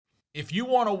If you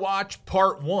want to watch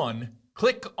part 1,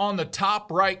 click on the top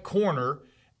right corner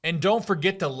and don't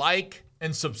forget to like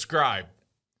and subscribe.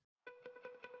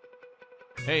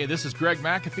 Hey, this is Greg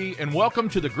McAfee, and welcome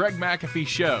to the Greg McAfee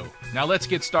Show. Now let's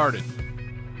get started.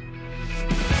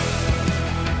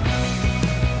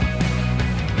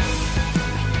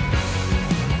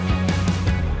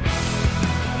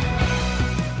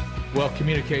 Well,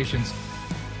 communications,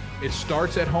 it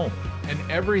starts at home, and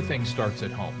everything starts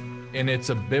at home, and it's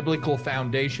a biblical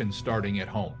foundation starting at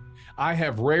home. I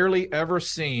have rarely ever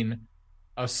seen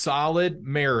a solid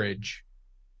marriage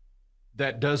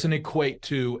that doesn't equate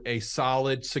to a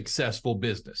solid, successful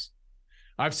business.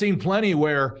 I've seen plenty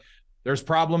where there's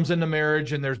problems in the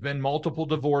marriage and there's been multiple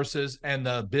divorces, and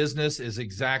the business is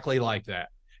exactly like that.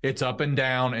 It's up and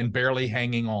down and barely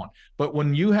hanging on. But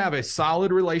when you have a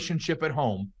solid relationship at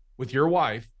home with your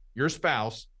wife, your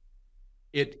spouse,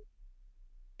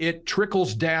 it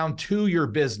trickles down to your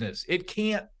business. It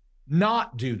can't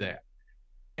not do that.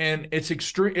 And it's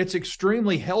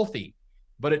extremely healthy,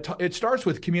 but it starts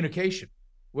with communication,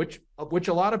 which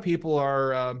a lot of people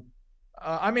are,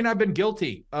 I've been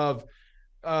guilty of,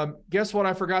 guess what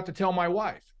I forgot to tell my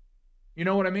wife? You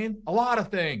know what I mean? A lot of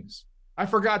things I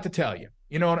forgot to tell you.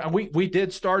 You know, and we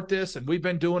did start this, and we've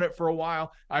been doing it for a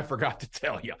while. I forgot to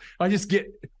tell you.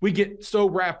 We get so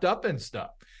wrapped up in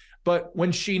stuff. But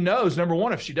when she knows, number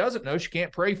one, if she doesn't know, she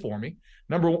can't pray for me.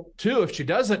 Number two, if she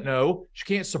doesn't know, she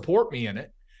can't support me in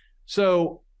it.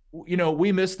 So, you know,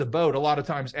 we miss the boat a lot of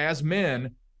times as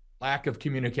men, lack of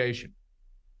communication.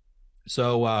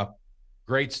 So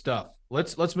great stuff.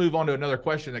 Let's move on to another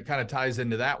question that kind of ties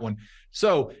into that one.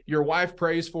 So your wife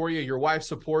prays for you. Your wife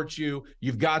supports you.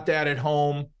 You've got that at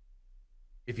home.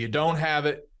 If you don't have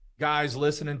it, guys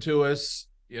listening to us,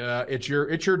 it's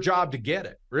your job to get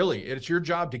it. Really, it's your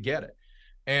job to get it.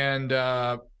 And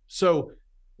so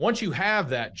once you have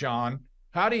that, John,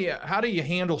 how do you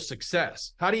handle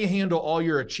success? How do you handle all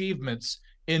your achievements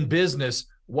in business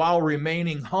while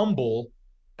remaining humble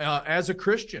as a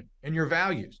Christian in your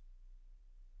values?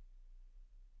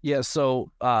 Yeah,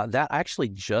 so that actually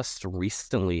just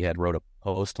recently had wrote a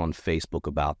post on Facebook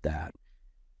about that.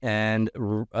 And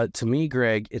to me,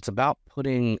 Greg, it's about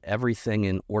putting everything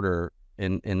in order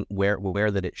in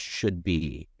where that it should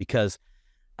be. Because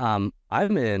I'm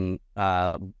in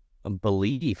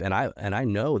belief, and I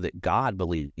know that God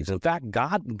believes. In fact,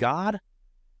 God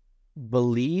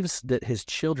believes that his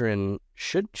children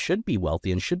should be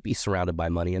wealthy and should be surrounded by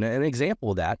money. And an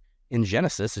example of that in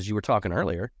Genesis, as you were talking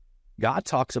earlier, God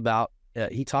talks about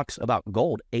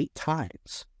gold 8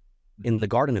 times in the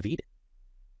Garden of Eden.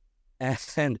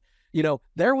 And, you know,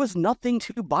 there was nothing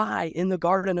to buy in the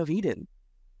Garden of Eden.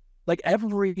 Like,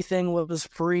 everything was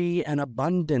free and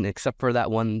abundant except for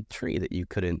that one tree that you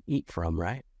couldn't eat from,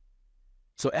 right?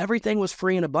 So everything was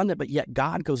free and abundant, but yet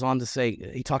God goes on to say,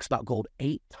 he talks about gold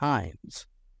 8 times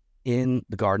in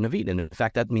the Garden of Eden. In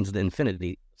fact, that means the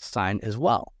infinity sign as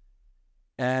well.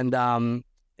 And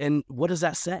what does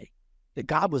that say? That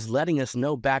God was letting us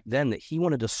know back then that he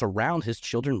wanted to surround his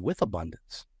children with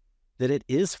abundance, that it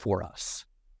is for us.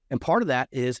 And part of that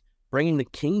is bringing the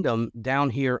kingdom down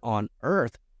here on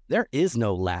earth. There is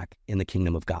no lack in the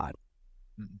kingdom of God.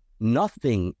 Mm-hmm.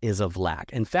 Nothing is of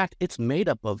lack. In fact, it's made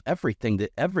up of everything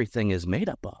that everything is made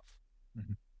up of.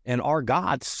 Mm-hmm. And our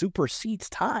God supersedes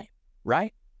time,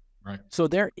 right? Right. So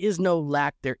there is no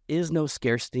lack. There is no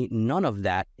scarcity, none of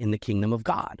that in the kingdom of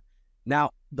God.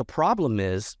 Now, the problem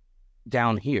is,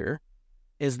 down here,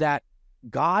 is that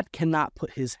God cannot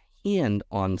put his hand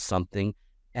on something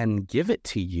and give it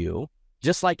to you,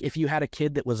 just like if you had a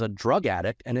kid that was a drug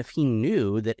addict, and if he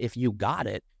knew that if you got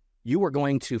it, you were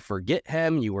going to forget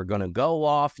him, you were going to go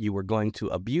off, you were going to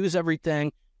abuse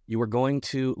everything, you were going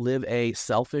to live a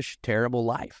selfish, terrible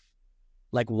life.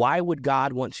 Like, why would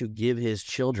God want to give his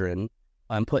children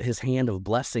and put his hand of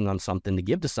blessing on something to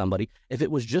give to somebody if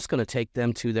it was just going to take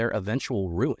them to their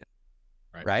eventual ruin,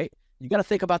 right? You got to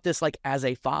think about this like as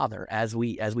a father, as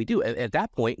we do. At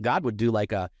that point, God would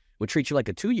would treat you like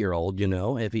a 2-year-old, you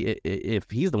know, if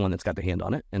he's the one that's got the hand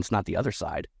on it and it's not the other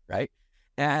side, right?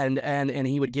 And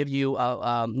he would give you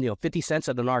 50 cents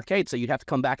at an arcade, so you'd have to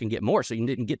come back and get more, so you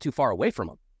didn't get too far away from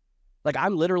him. Like,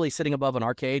 I'm literally sitting above an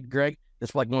arcade, Greg.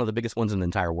 It's like one of the biggest ones in the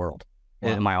entire world. Wow.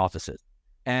 In my offices.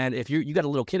 And if you got a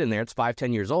little kid in there, it's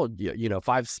 5-10 years old, you know,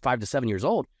 5 to 7 years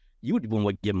old, you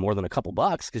would give him more than a couple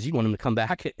bucks because you'd want him to come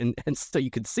back and so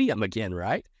you could see him again,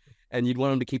 right? And you'd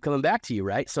want him to keep coming back to you,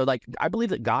 right? So, like, I believe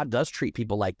that God does treat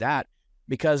people like that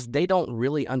because they don't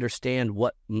really understand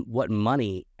what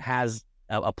money has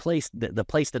a place, the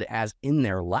place that it has in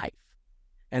their life.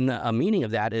 And the meaning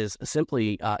of that is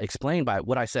simply explained by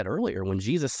what I said earlier when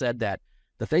Jesus said that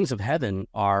The things of heaven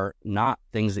are not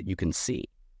things that you can see.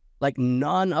 Like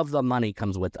none of the money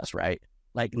comes with us, right?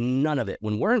 Like none of it.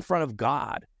 When we're in front of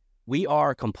God, we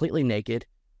are completely naked,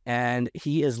 and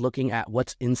he is looking at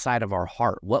what's inside of our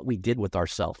heart, what we did with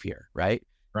ourselves here, right?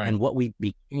 Right. And what we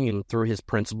became through his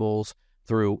principles,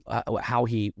 through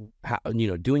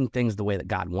doing things the way that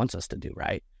God wants us to do,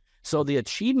 right? So the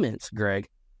achievements, Greg,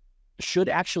 should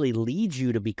actually lead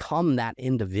you to become that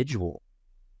individual,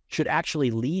 should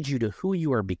actually lead you to who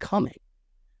you are becoming.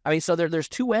 I mean, so there's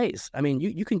two ways. I mean,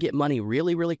 you can get money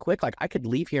really, really quick. Like I could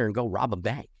leave here and go rob a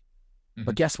bank. Mm-hmm.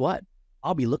 But guess what?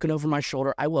 I'll be looking over my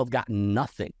shoulder. I will have gotten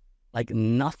nothing, like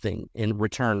nothing in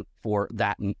return for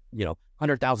that,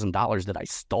 $100,000 that I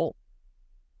stole.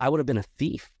 I would have been a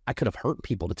thief. I could have hurt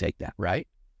people to take that, right?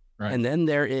 Right. And then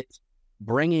there is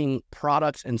bringing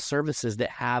products and services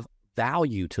that have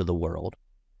value to the world,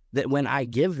 that when I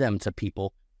give them to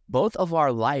people, both of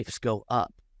our lives go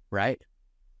up, right?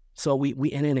 So we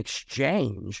and in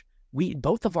exchange,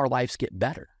 both of our lives get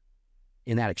better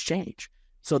in that exchange.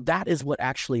 So that is what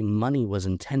actually money was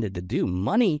intended to do.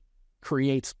 Money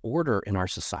creates order in our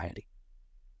society.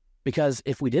 Because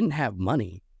if we didn't have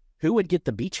money, who would get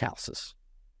the beach houses?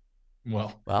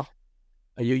 Well,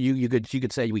 you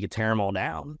could say we could tear them all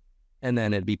down and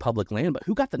then it'd be public land, but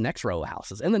who got the next row of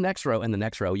houses and the next row and the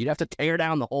next row? You'd have to tear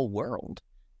down the whole world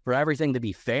for everything to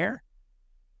be fair.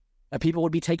 People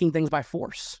would be taking things by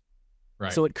force.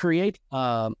 Right. So it creates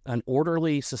an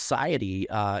orderly society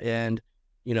and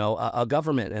a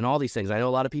government and all these things. I know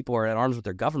a lot of people are at arms with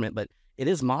their government, but it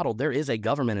is modeled. There is a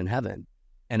government in heaven,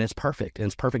 and it's perfect, and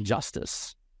it's perfect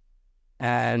justice.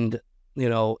 And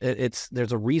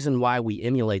there's a reason why we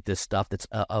emulate this stuff that's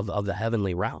of the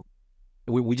heavenly realm.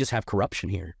 We just have corruption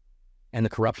here, and the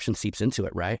corruption seeps into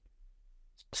it, right?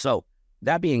 So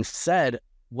that being said,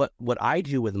 what I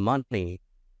do with money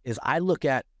is I don't look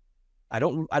at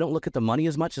the money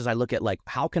as much as I look at, like,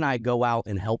 how can I go out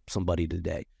and help somebody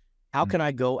today? How can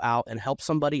I go out and help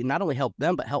somebody, not only help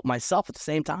them, but help myself at the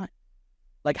same time?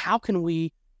 Like, how can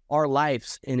our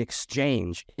lives in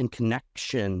exchange, in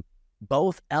connection,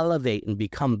 both elevate and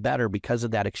become better because of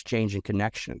that exchange and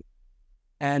connection?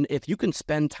 And if you can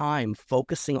spend time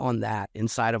focusing on that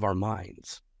inside of our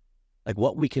minds, like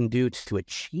what we can do to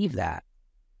achieve that,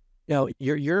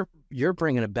 you're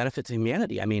bringing a benefit to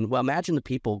humanity. I mean, well, imagine the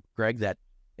people, Greg, that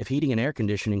if heating and air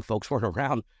conditioning folks weren't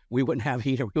around, we wouldn't have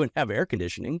heat or we wouldn't have air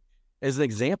conditioning. As an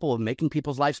example of making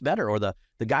people's lives better, or the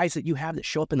guys that you have that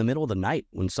show up in the middle of the night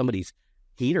when somebody's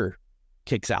heater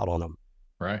kicks out on them.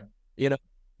 Right.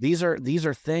 These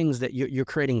are things that you're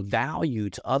creating value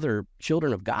to other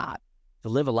children of God to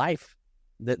live a life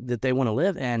that they want to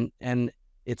live. And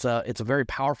it's a very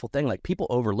powerful thing. Like, people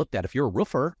overlook that. If you're a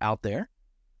roofer out there,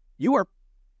 you are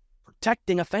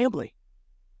protecting a family.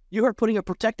 You are putting a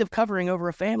protective covering over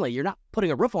a family. You're not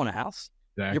putting a roof on a house.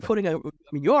 Exactly.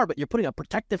 You're putting a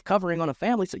protective covering on a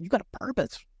family. So you've got a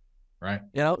purpose. Right.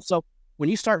 So when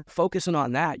you start focusing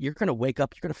on that, you're going to wake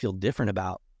up, you're going to feel different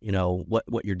about,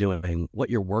 what you're doing,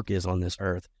 what your work is on this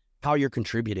earth, how you're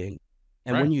contributing.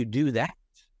 And when you do that,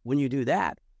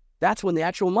 that's when the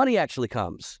actual money actually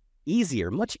comes.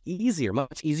 Much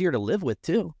easier to live with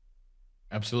too.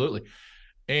 Absolutely.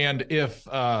 And if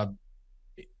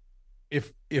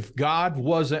God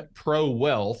wasn't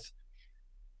pro-wealth,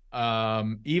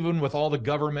 even with all the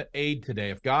government aid today,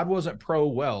 if God wasn't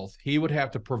pro-wealth, he would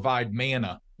have to provide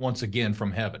manna once again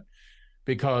from heaven,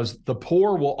 because the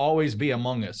poor will always be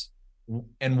among us.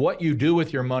 And what you do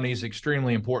with your money is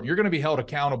extremely important. You're going to be held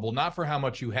accountable, not for how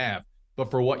much you have, but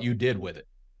for what you did with it.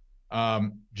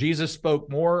 Jesus spoke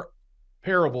more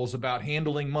parables about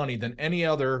handling money than any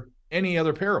other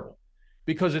parable,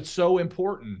 because it's so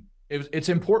important. It's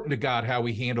important to God how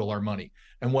we handle our money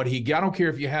and what I don't care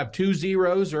if you have 2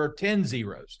 zeros or 10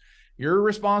 zeros, you're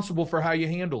responsible for how you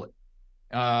handle it.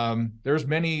 There's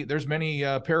many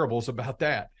parables about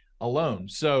that alone.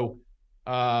 So,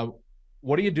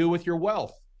 what do you do with your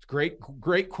wealth? It's great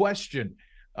question.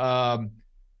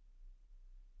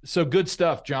 So good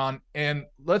stuff, John. And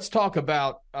let's talk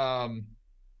about what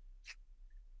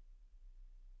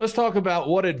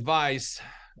advice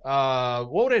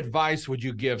would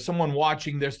you give someone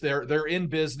watching this? They're in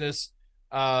business.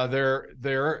 They're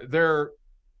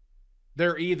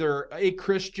either a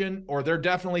Christian or they're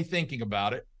definitely thinking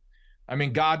about it. I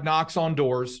mean, God knocks on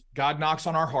doors. God knocks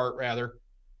on our heart, rather,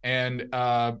 and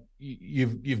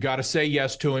you've got to say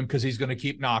yes to him, because he's going to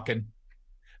keep knocking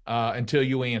until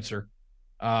you answer.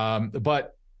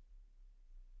 But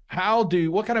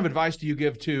what kind of advice do you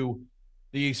give to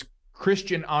these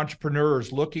Christian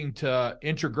entrepreneurs looking to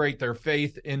integrate their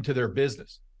faith into their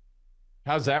business?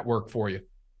 How's that work for you?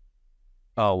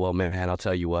 Oh well, man, I'll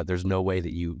tell you what. There's no way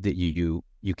that you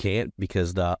can't,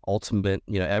 because the ultimate,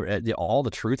 all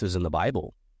the truth is in the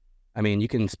Bible. I mean, you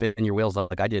can spin your wheels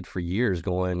like I did for years,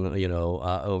 going,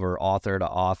 over author to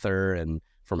author and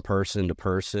from person to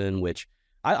person, which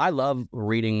I love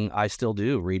reading. I still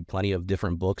do read plenty of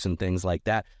different books and things like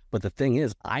that. But the thing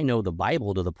is, I know the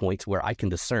Bible to the point where I can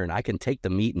discern. I can take the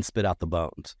meat and spit out the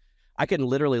bones. I can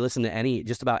literally listen to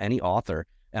just about any author,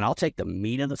 and I'll take the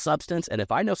meat of the substance. And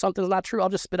if I know something's not true, I'll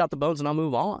just spit out the bones and I'll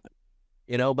move on.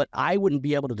 But I wouldn't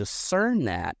be able to discern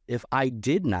that if I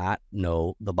did not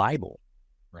know the Bible.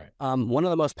 Right. One of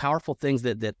the most powerful things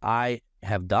that I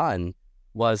have done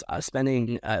was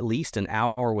spending at least an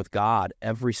hour with God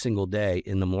every single day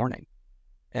in the morning.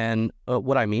 And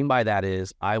what I mean by that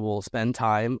is I will spend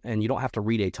time, and you don't have to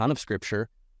read a ton of scripture.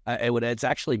 It's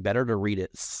actually better to read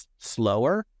it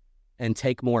slower and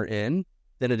take more in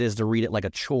than it is to read it like a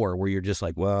chore where you're just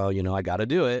like, well, I got to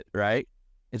do it, right?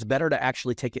 It's better to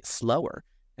actually take it slower.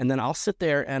 And then I'll sit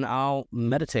there and I'll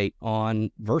meditate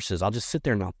on verses. I'll just sit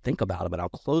there and I'll think about it, but I'll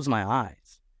close my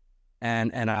eyes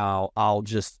and I'll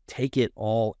just take it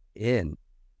all in.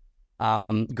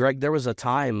 Greg, there was a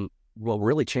time, what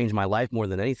really changed my life more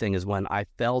than anything is when I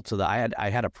fell to I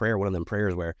had a prayer, one of them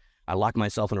prayers where I locked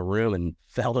myself in a room and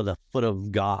fell to the foot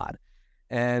of God.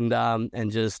 And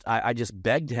I just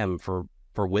begged him for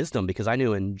wisdom, because I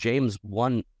knew in James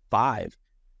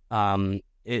 1:5,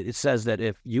 it says that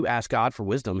if you ask God for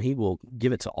wisdom, he will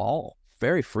give it to all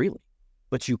very freely,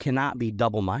 but you cannot be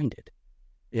double-minded.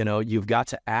 You've got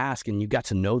to ask, and you've got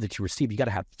to know that you receive. You got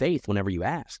to have faith whenever you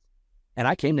ask. And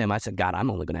I came to him, I said, God, I'm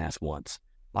only going to ask once.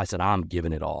 I said, I'm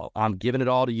giving it all. I'm giving it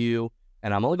all to you.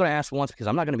 And I'm only going to ask once, because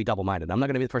I'm not going to be double-minded. I'm not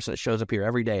going to be the person that shows up here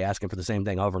every day asking for the same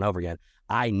thing over and over again.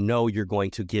 I know you're going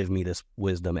to give me this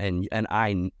wisdom, and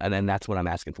that's what I'm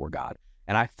asking for, God.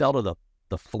 And I fell to the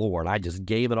floor, and I just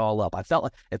gave it all up.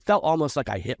 It felt almost like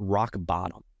I hit rock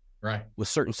bottom, right, with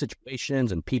certain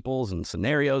situations and peoples and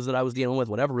scenarios that I was dealing with,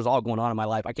 whatever was all going on in my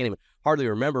life. I can't even hardly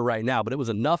remember right now, but it was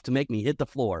enough to make me hit the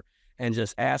floor and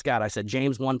just ask God. I said,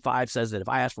 James 1:5 says that if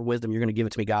I ask for wisdom, you're going to give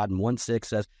it to me, God. And 1:6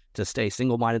 says to stay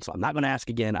single-minded. So I'm not going to ask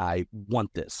again. I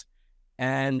want this.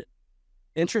 And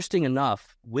interesting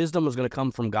enough, wisdom is going to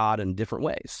come from God in different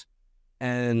ways.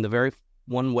 And the very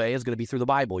one way is going to be through the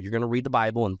Bible. You're going to read the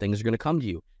Bible and things are going to come to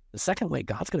you. The second way,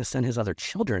 God's going to send his other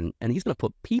children, and he's going to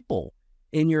put people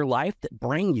in your life that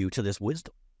bring you to this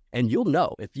wisdom. And you'll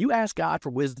know if you ask God for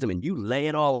wisdom and you lay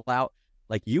it all out,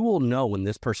 like, you will know when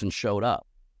this person showed up.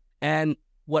 And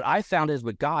what I found is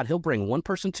with God, he'll bring one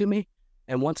person to me,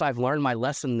 and once I've learned my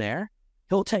lesson there,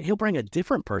 he'll bring a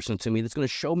different person to me that's going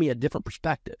to show me a different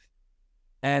perspective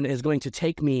and is going to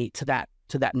take me to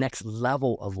that next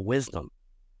level of wisdom.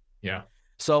 Yeah.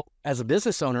 So as a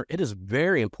business owner, it is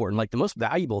very important. Like, the most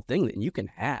valuable thing that you can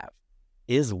have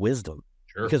is wisdom.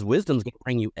 Sure. Because wisdom's going to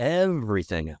bring you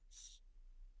everything else,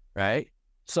 right?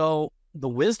 So the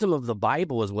wisdom of the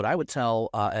Bible is what I would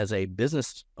tell as a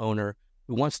business owner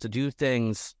who wants to do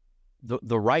things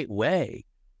the right way.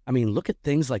 I mean, look at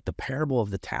things like the parable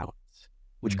of the talents,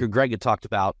 which Greg had talked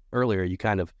about earlier. You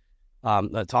kind of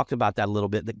talked about that a little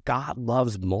bit, that God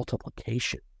loves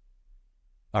multiplication.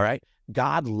 All right.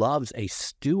 God loves a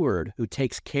steward who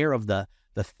takes care of the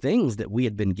things that we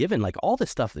had been given, like all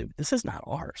this stuff. This is not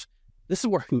ours. This is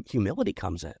where humility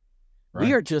comes in. Right.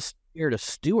 We are just here to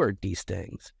steward these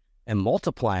things and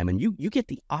multiply them. And you get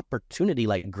the opportunity,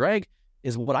 like Greg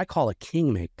is what I call a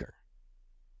kingmaker.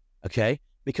 Okay.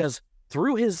 Because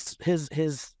through his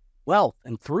wealth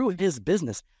and through his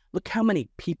business, look how many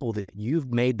people that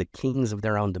you've made the kings of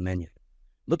their own dominion.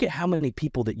 Look at how many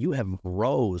people that you have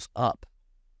rose up,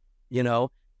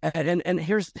 and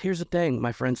here's the thing,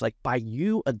 my friends, like, by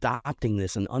you adopting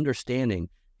this and understanding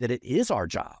that it is our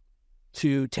job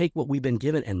to take what we've been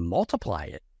given and multiply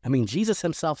it. I mean, Jesus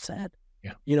himself said,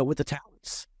 with the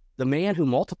talents, the man who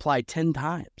multiplied 10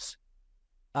 times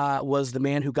was the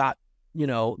man who got,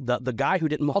 the guy who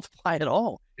didn't multiply at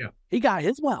all. Yeah. He got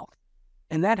his wealth.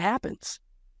 And that happens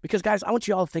because, guys, I want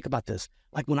you all to think about this.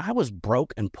 Like, when I was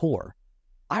broke and poor,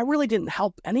 I really didn't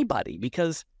help anybody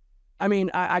because, I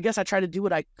mean, I guess I tried to do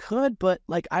what I could, but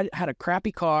like, I had a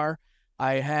crappy car.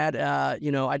 I had, I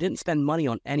didn't spend money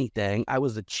on anything. I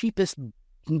was the cheapest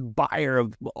buyer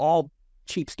of all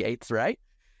cheapskates, right?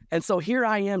 And so here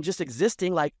I am just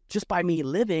existing, like, just by me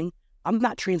living, I'm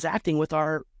not transacting with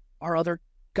our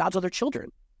God's other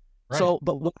children. Right. So,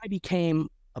 but when I became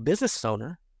a business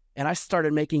owner and I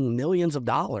started making millions of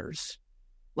dollars,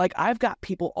 like, I've got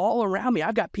people all around me.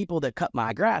 I've got people that cut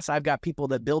my grass. I've got people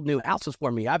that build new houses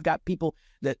for me. I've got people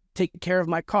that take care of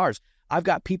my cars. I've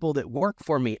got people that work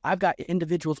for me. I've got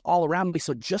individuals all around me.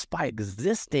 So just by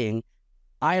existing,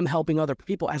 I am helping other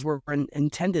people as we're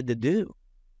intended to do.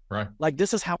 Right. Like,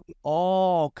 this is how we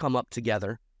all come up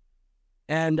together.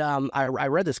 And I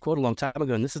read this quote a long time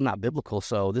ago, and this is not biblical,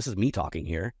 so this is me talking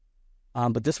here.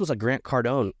 But this was a Grant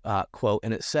Cardone quote,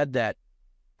 and it said that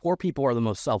poor people are the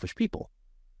most selfish people.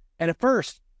 And at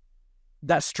first,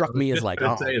 that struck me as like,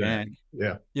 oh, man,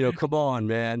 yeah, come on,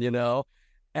 man,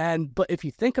 but if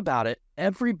you think about it,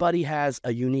 everybody has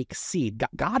a unique seed.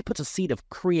 God puts a seed of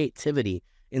creativity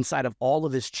inside of all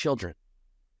of his children.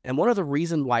 And one of the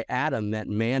reasons why Adam meant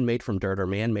man made from dirt or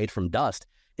man made from dust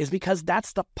is because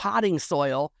that's the potting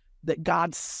soil that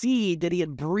God's seed that he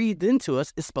had breathed into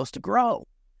us is supposed to grow.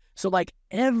 So like,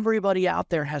 everybody out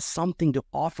there has something to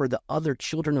offer the other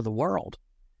children of the world.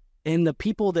 And the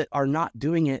people that are not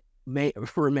doing it may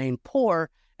remain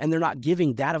poor, and they're not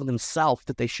giving that of themselves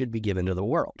that they should be given to the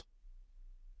world.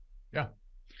 Yeah.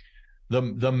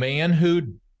 The man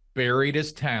who buried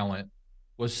his talent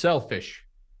was selfish.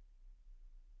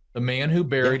 The man who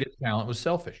buried his talent was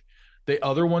selfish. The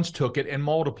other ones took it and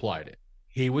multiplied it.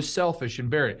 He was selfish and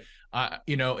buried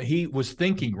it. He was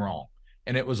thinking wrong,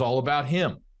 and it was all about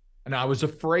him. And I was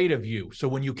afraid of you. So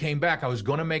when you came back, I was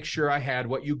going to make sure I had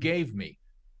what you gave me.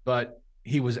 But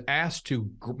he was asked to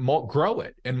grow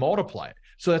it and multiply it.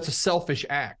 So that's a selfish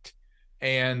act.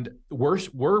 And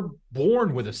we're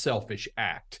born with a selfish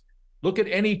act. Look at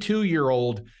any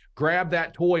 2-year-old, grab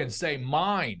that toy and say,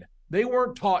 mine. They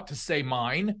weren't taught to say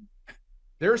mine.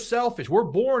 They're selfish. We're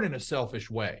born in a selfish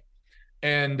way.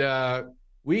 And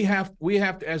we have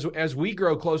to, as we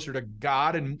grow closer to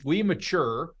God and we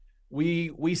mature,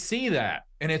 we see that,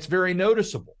 and it's very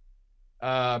noticeable.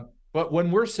 But when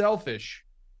we're selfish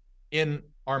in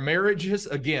our marriages,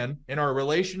 again, in our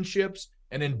relationships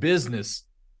and in business,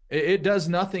 it does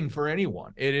nothing for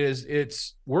anyone.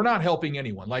 We're not helping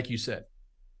anyone, like you said.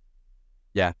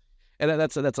 Yeah. And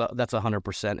that's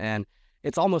 100%. And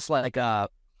it's almost like the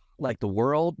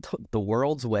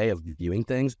world's way of viewing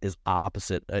things is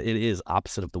opposite. It is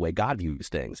opposite of the way God views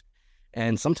things.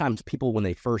 And sometimes people, when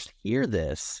they first hear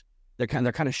this, they're kind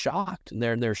of shocked.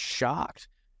 They're shocked.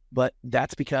 But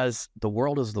that's because the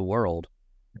world is the world,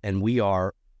 and we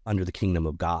are under the kingdom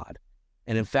of God.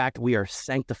 And in fact, we are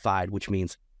sanctified, which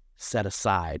means set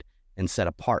aside and set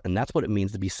apart. And that's what it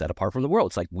means to be set apart from the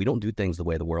world. It's like, we don't do things the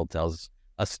way the world tells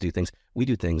us to do things. We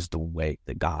do things the way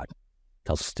that God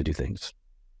tells us to do things.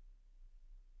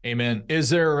 Amen. Is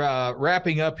there,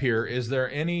 wrapping up here, is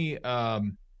there anything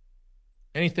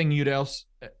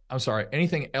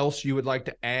else you would like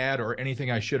to add, or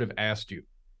anything I should have asked you?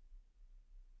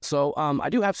 So I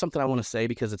do have something I want to say,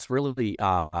 because it's really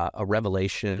a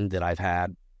revelation that I've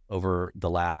had over the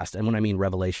last, and when I mean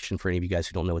revelation, for any of you guys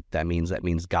who don't know what that means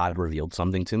God revealed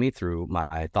something to me through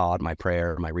my thought, my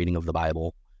prayer, my reading of the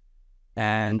Bible.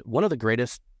 And one of the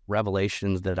greatest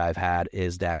revelations that I've had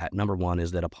is that, number one,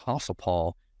 is that Apostle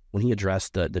Paul, when he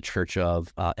addressed the church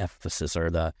of Ephesus, or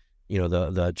the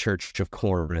church of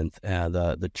Corinth,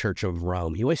 the church of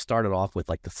Rome, he always started off with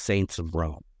like the saints of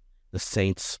Rome, the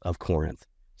saints of Corinth.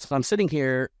 So I'm sitting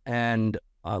here and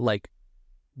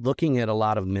looking at a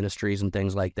lot of ministries and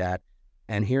things like that,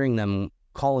 and hearing them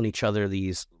calling each other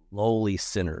these lowly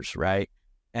sinners, right?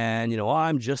 And,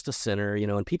 I'm just a sinner,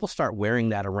 and people start wearing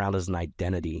that around as an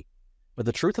identity. But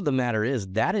the truth of the matter is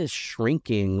that is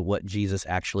shrinking what Jesus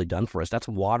actually done for us. That's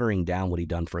watering down what he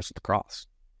done for us at the cross.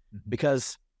 Mm-hmm.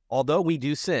 Because although we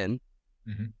do sin,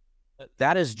 mm-hmm.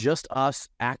 that is just us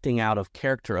acting out of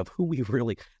character of who we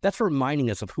really, that's reminding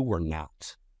us of who we're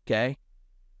not, okay?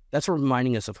 That's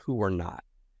reminding us of who we're not.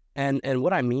 And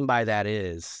what I mean by that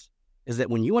is that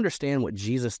when you understand what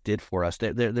Jesus did for us,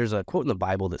 there's a quote in the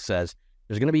Bible that says,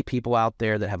 there's going to be people out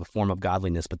there that have a form of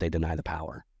godliness, but they deny the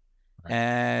power. Right.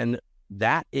 And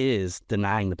that is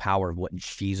denying the power of what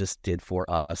Jesus did for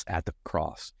us at the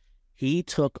cross. He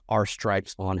took our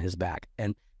stripes on his back,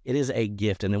 and it is a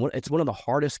gift. And it's one of the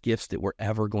hardest gifts that we're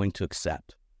ever going to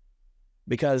accept,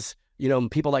 because,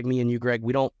 people like me and you, Greg,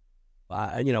 we don't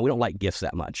like gifts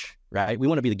that much, right? We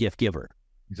want to be the gift giver.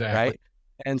 Exactly. Right.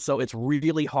 And so it's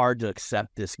really hard to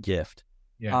accept this gift.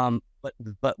 Yeah.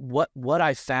 But what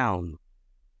I found,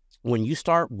 when you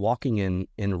start walking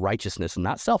in righteousness, and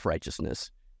not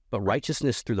self-righteousness, but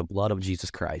righteousness through the blood of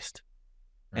Jesus Christ,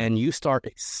 right. And you start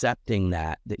accepting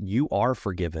that you are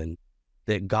forgiven,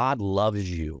 that God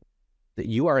loves you, that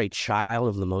you are a child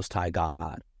of the Most High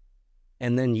God,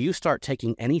 and then you start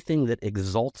taking anything that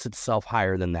exalts itself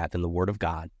higher than that, than the Word of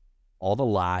God, all the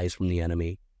lies from the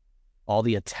enemy, all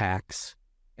the attacks,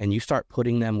 and you start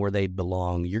putting them where they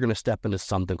belong, you're going to step into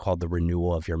something called the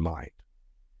renewal of your mind.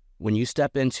 When you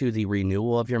step into the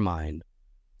renewal of your mind,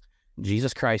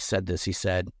 Jesus Christ said this. He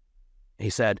said,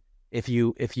 if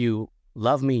you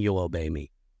love me, you'll obey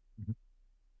me. Mhm.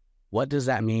 What does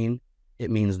that mean? It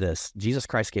means this. Jesus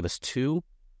Christ gave us 2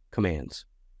 commands: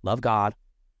 love God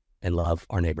and love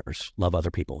our neighbors, love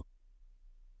other people.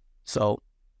 So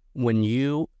when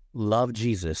you love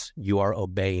Jesus, you are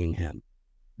obeying him,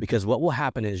 because what will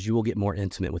happen is you will get more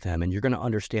intimate with him and you're going to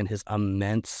understand his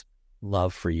immense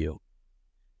love for you.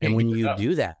 And when you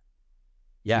do that,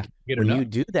 you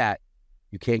do that,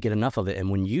 you can't get enough of it.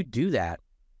 And when you do that,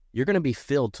 you're going to be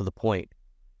filled to the point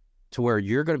to where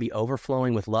you're going to be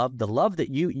overflowing with love, the love that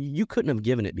you couldn't have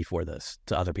given it before this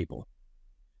to other people,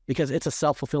 because it's a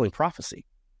self-fulfilling prophecy.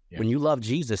 Yeah. When you love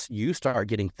Jesus, you start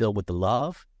getting filled with the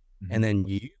love, and then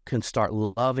you can start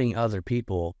loving other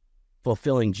people,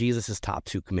 fulfilling Jesus's top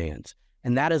 2 commands.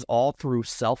 And that is all through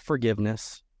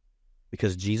self-forgiveness,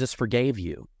 because Jesus forgave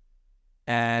you.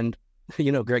 And,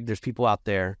 Greg, there's people out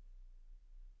there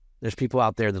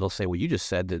that'll say, well, you just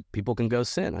said that people can go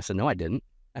sin. I said, no, I didn't.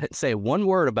 I didn't say one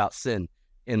word about sin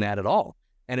in that at all.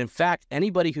 And in fact,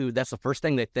 anybody who that's the first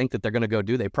thing they think that they're going to go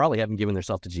do, they probably haven't given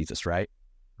themselves to Jesus, right?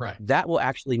 Right. That will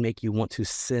actually make you want to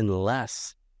sin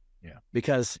less. Yeah.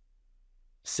 Because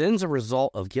sin's a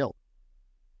result of guilt.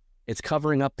 It's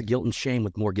covering up the guilt and shame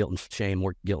with more guilt and shame,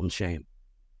 more guilt and shame.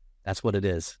 That's what it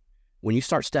is. When you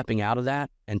start stepping out of that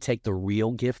and take the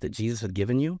real gift that Jesus had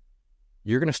given you,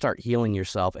 you're going to start healing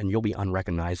yourself and you'll be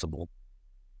unrecognizable.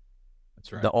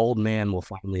 That's right. The old man will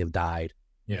finally have died.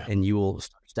 Yeah. And you will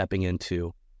start stepping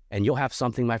into, and you'll have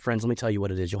something, my friends, let me tell you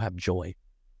what it is. You'll have joy.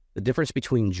 The difference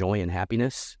between joy and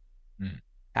happiness,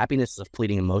 happiness is a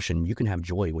fleeting emotion. You can have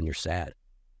joy when you're sad.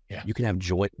 Yeah. You can have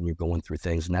joy when you're going through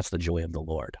things, and that's the joy of the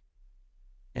Lord.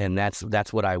 And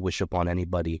that's what I wish upon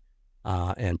anybody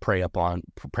and pray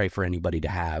for anybody to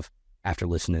have after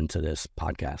listening to this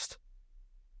podcast.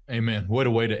 Amen. What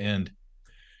a way to end.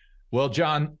 Well,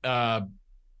 John,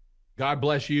 God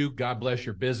bless you. God bless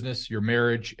your business, your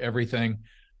marriage, everything.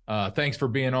 Thanks for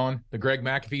being on the Greg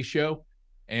McAfee Show,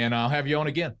 and I'll have you on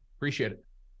again. Appreciate it.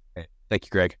 Okay. Thank you,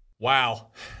 Greg. Wow.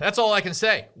 That's all I can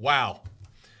say. Wow.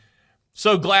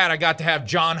 So glad I got to have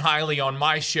John Hiley on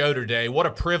my show today. What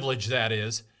a privilege that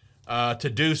is to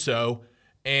do so.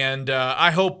 And I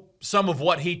hope some of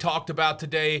what he talked about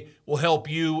today will help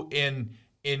you in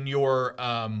your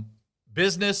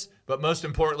business, but most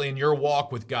importantly, in your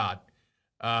walk with God.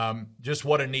 Just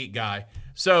what a neat guy.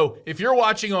 So if you're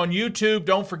watching on YouTube,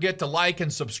 don't forget to like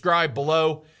and subscribe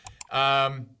below.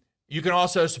 You can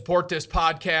also support this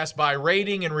podcast by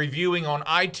rating and reviewing on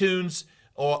iTunes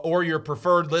or your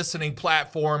preferred listening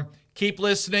platform. Keep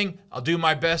listening. I'll do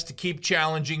my best to keep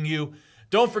challenging you.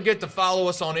 Don't forget to follow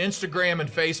us on Instagram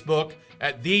and Facebook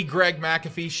at The Greg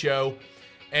McAfee Show.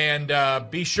 And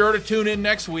be sure to tune in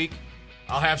next week.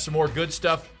 I'll have some more good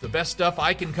stuff, the best stuff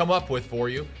I can come up with for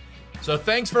you. So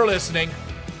thanks for listening.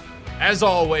 As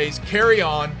always, carry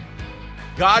on.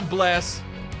 God bless.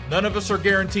 None of us are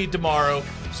guaranteed tomorrow,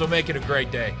 so make it a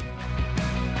great day.